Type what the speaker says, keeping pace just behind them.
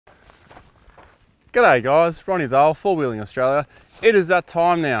G'day guys, Ronnie Dale, Four Wheeling Australia. It is that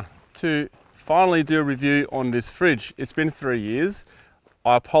time now to finally do a review on this fridge. It's been 3 years.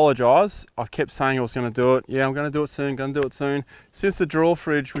 I apologise. I kept saying I was going to do it. Yeah, I'm going to do it soon, Since the drawer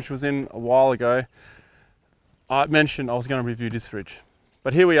fridge, which was in a while ago, I mentioned I was going to review this fridge.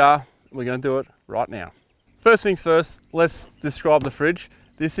 But here we are, we're going to do it right now. First things first, let's describe the fridge.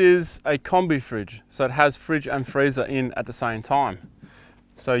 This is a combi fridge, so it has fridge and freezer in at the same time.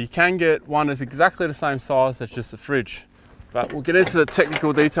 So you can get one that's exactly the same size as just a fridge. But we'll get into the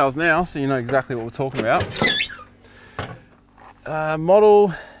technical details now so you know exactly what we're talking about.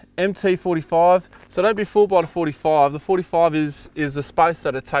 Model MT45. So don't be fooled by the 45. The 45 is the space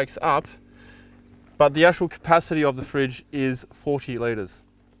that it takes up, but the actual capacity of the fridge is 40 litres.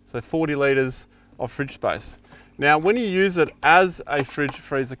 So 40 litres of fridge space. Now when you use it as a fridge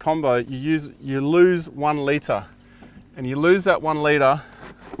freezer combo, you lose 1 litre. And you lose that 1 litre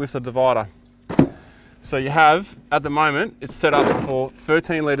with the divider. So you have, at the moment, it's set up for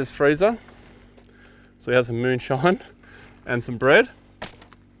 13 litres freezer. So you have some moonshine and some bread.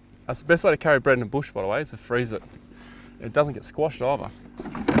 That's the best way to carry bread in the bush, by the way, is to freeze it. It doesn't get squashed either.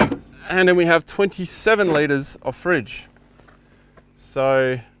 And then we have 27 litres of fridge.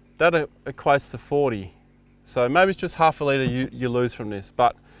 So that equates to 40. So maybe it's just half a litre you lose from this.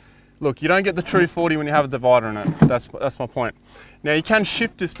 But look, you don't get the true 40 when you have a divider in it. That's my point. Now you can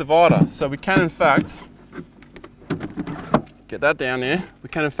shift this divider. So we can in fact, get that down there. We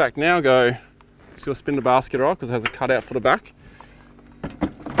can in fact now go, so we'll spin the basket right because it has a cutout for the back.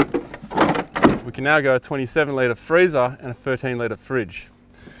 We can now go a 27 litre freezer and a 13 litre fridge.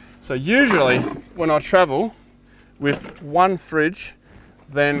 So usually when I travel with one fridge,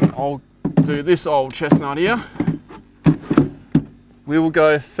 then I'll do this old chestnut here. We will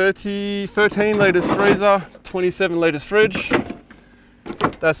go 13 litres freezer, 27 litres fridge.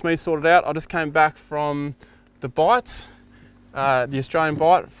 That's me sorted out. I just came back from the Bight, the Australian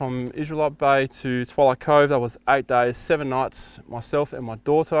Bight, from Israelite Bay to Twilight Cove. That was 8 days, 7 nights. Myself and my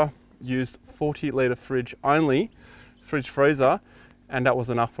daughter used 40 litre fridge only, fridge freezer, and that was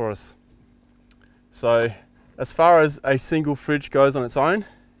enough for us. So as far as a single fridge goes on its own,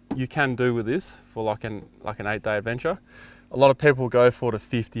 you can do with this for like an 8-day adventure. A lot of people go for the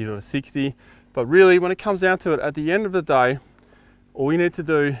 50 to the 60, but really when it comes down to it, at the end of the day, all you need to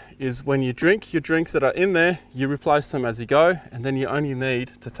do is when you drink your drinks that are in there, you replace them as you go, and then you only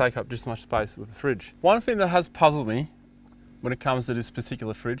need to take up this much space with the fridge. One thing that has puzzled me when it comes to this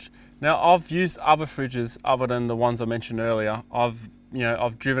particular fridge, now I've used other fridges other than the ones I mentioned earlier. I've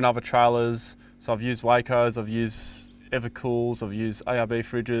driven other trailers, so I've used Wacos, I've used Evercools, I've used ARB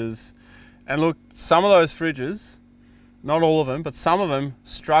fridges, and look, some of those fridges, not all of them, but some of them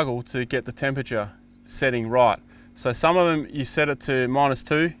struggle to get the temperature setting right. So some of them, you set it to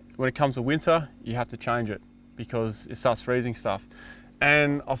 -2. When it comes to winter, you have to change it because it starts freezing stuff.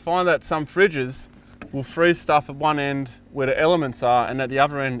 And I find that some fridges will freeze stuff at one end where the elements are, and at the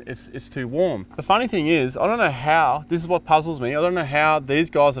other end, it's too warm. The funny thing is, I don't know how, this is what puzzles me, I don't know how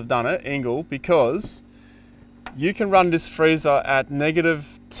these guys have done it, ENGEL, because you can run this freezer at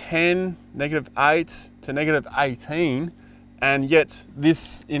 -10, -8 to -18, and yet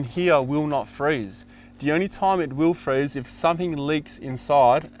this in here will not freeze. The only time it will freeze if something leaks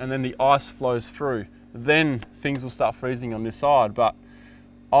inside and then the ice flows through. Then things will start freezing on this side. But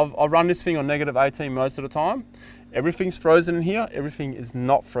I run this thing on -18 most of the time. Everything's frozen in here, everything is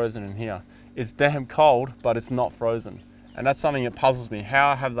not frozen in here. It's damn cold, but it's not frozen. And that's something that puzzles me.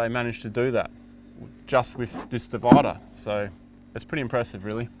 How have they managed to do that just with this divider? So it's pretty impressive,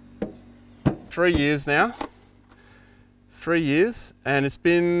 really. 3 years now. 3 years, and it's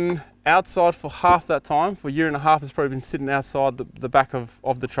been outside for half that time. For a year and a half, it's probably been sitting outside the back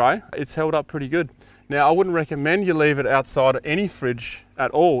of the tray. It's held up pretty good. Now, I wouldn't recommend you leave it outside any fridge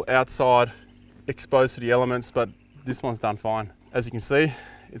at all, outside, exposed to the elements, but this one's done fine. As you can see,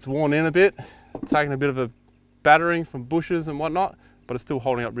 it's worn in a bit, taken a bit of a battering from bushes and whatnot, but it's still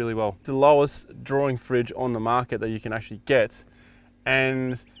holding up really well. It's the lowest drawing fridge on the market that you can actually get.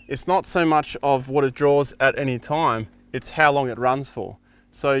 And it's not so much of what it draws at any time, it's how long it runs for.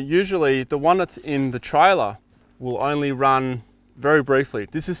 So usually the one that's in the trailer will only run very briefly.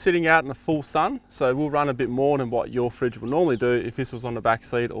 This is sitting out in the full sun, so it will run a bit more than what your fridge would normally do if this was on the back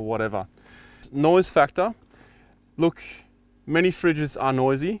seat or whatever. Noise factor. Look, many fridges are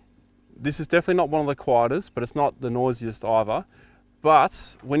noisy. This is definitely not one of the quietest, but it's not the noisiest either.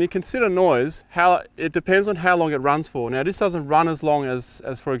 But when you consider noise, it depends on how long it runs for. Now this doesn't run as long as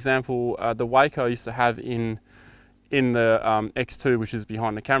for example, the Waco I used to have in the X2, which is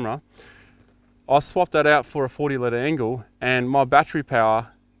behind the camera. I swapped that out for a 40 litre ENGEL, and my battery power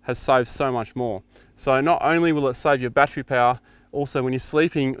has saved so much more. So not only will it save your battery power, also when you're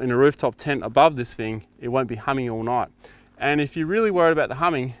sleeping in a rooftop tent above this thing, it won't be humming all night. And if you're really worried about the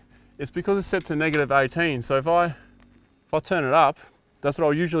humming, it's because it's set to -18. So if I turn it up, that's what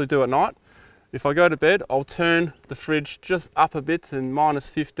I'll usually do at night. If I go to bed, I'll turn the fridge just up a bit to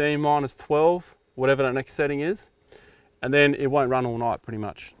 -15, -12, whatever that next setting is. And then it won't run all night pretty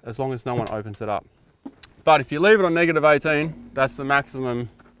much, as long as no one opens it up. But if you leave it on -18, that's the maximum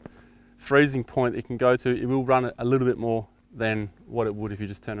freezing point it can go to. It will run a little bit more than what it would if you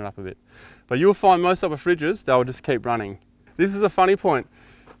just turn it up a bit. But you'll find most other fridges, they'll just keep running. This is a funny point.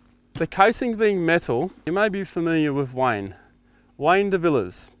 The casing being metal, you may be familiar with Wayne de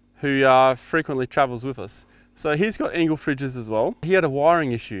Villiers, who frequently travels with us. So he's got ENGEL fridges as well. He had a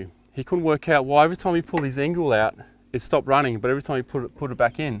wiring issue. He couldn't work out why every time he pulled his ENGEL out, it stopped running, but every time he put it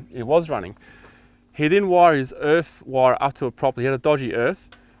back in, it was running. He didn't wire his earth wire up to it properly. He had a dodgy earth.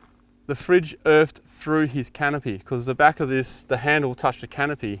 The fridge earthed through his canopy because the back of this, the handle touched the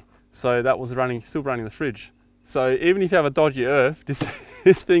canopy. So that was still running the fridge. So even if you have a dodgy earth,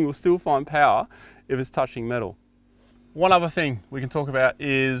 this thing will still find power if it's touching metal. One other thing we can talk about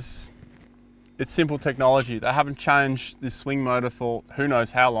is it's simple technology. They haven't changed this swing motor for who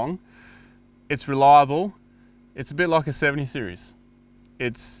knows how long. It's reliable. It's a bit like a 70 series.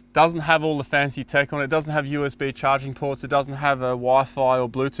 It doesn't have all the fancy tech on it. It doesn't have USB charging ports. It doesn't have a Wi-Fi or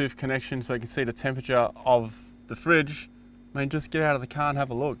Bluetooth connection so you can see the temperature of the fridge. I mean, just get out of the car and have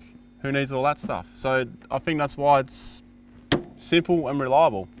a look. Who needs all that stuff? So I think that's why it's simple and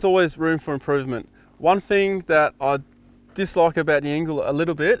reliable. There's always room for improvement. One thing that I dislike about the ENGEL a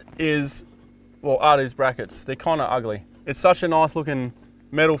little bit is, well, are these brackets. They're kind of ugly. It's such a nice looking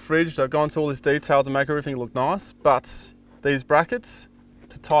metal fridge. They've gone to all this detail to make everything look nice, but these brackets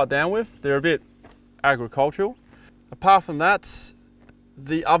to tie it down with, they're a bit agricultural. Apart from that,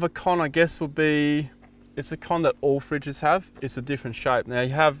 the other con I guess would be, it's a con that all fridges have. It's a different shape. Now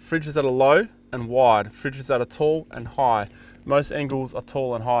you have fridges that are low and wide, fridges that are tall and high. Most ENGELs are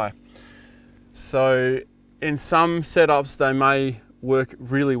tall and high. So in some setups, they may work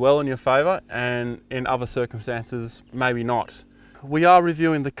really well in your favor, and in other circumstances, maybe not. We are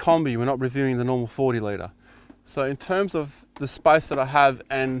reviewing the COMBI, we're not reviewing the normal 40 litre. So in terms of the space that I have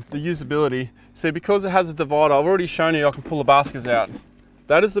and the usability, see, because it has a divider, I've already shown you I can pull the baskets out.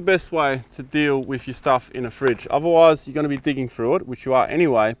 That is the best way to deal with your stuff in a fridge. Otherwise, you're going to be digging through it, which you are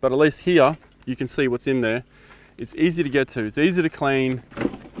anyway, but at least here, you can see what's in there. It's easy to get to, it's easy to clean.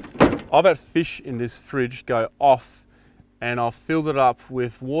 I've had fish in this fridge go off, and I've filled it up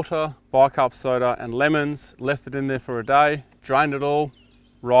with water, bicarb soda and lemons, left it in there for a day, drained it all,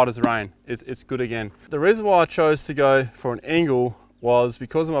 right as rain. It's good again. The reason why I chose to go for an ENGEL was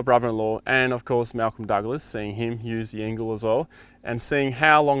because of my brother-in-law and of course Malcolm Douglas, seeing him use the ENGEL as well and seeing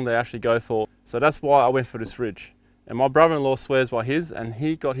how long they actually go for. So that's why I went for this fridge. And my brother-in-law swears by his, and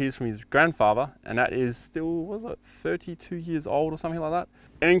he got his from his grandfather, and that is still, what was it, 32 years old or something like that.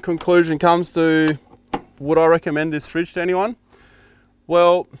 In conclusion comes to, would I recommend this fridge to anyone?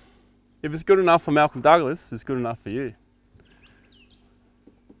 Well, if it's good enough for Malcolm Douglas, it's good enough for you.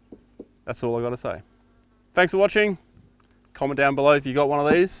 That's all I got to say. Thanks for watching. Comment down below if you got one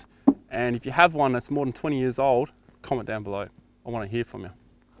of these. And if you have one that's more than 20 years old, comment down below. I want to hear from you.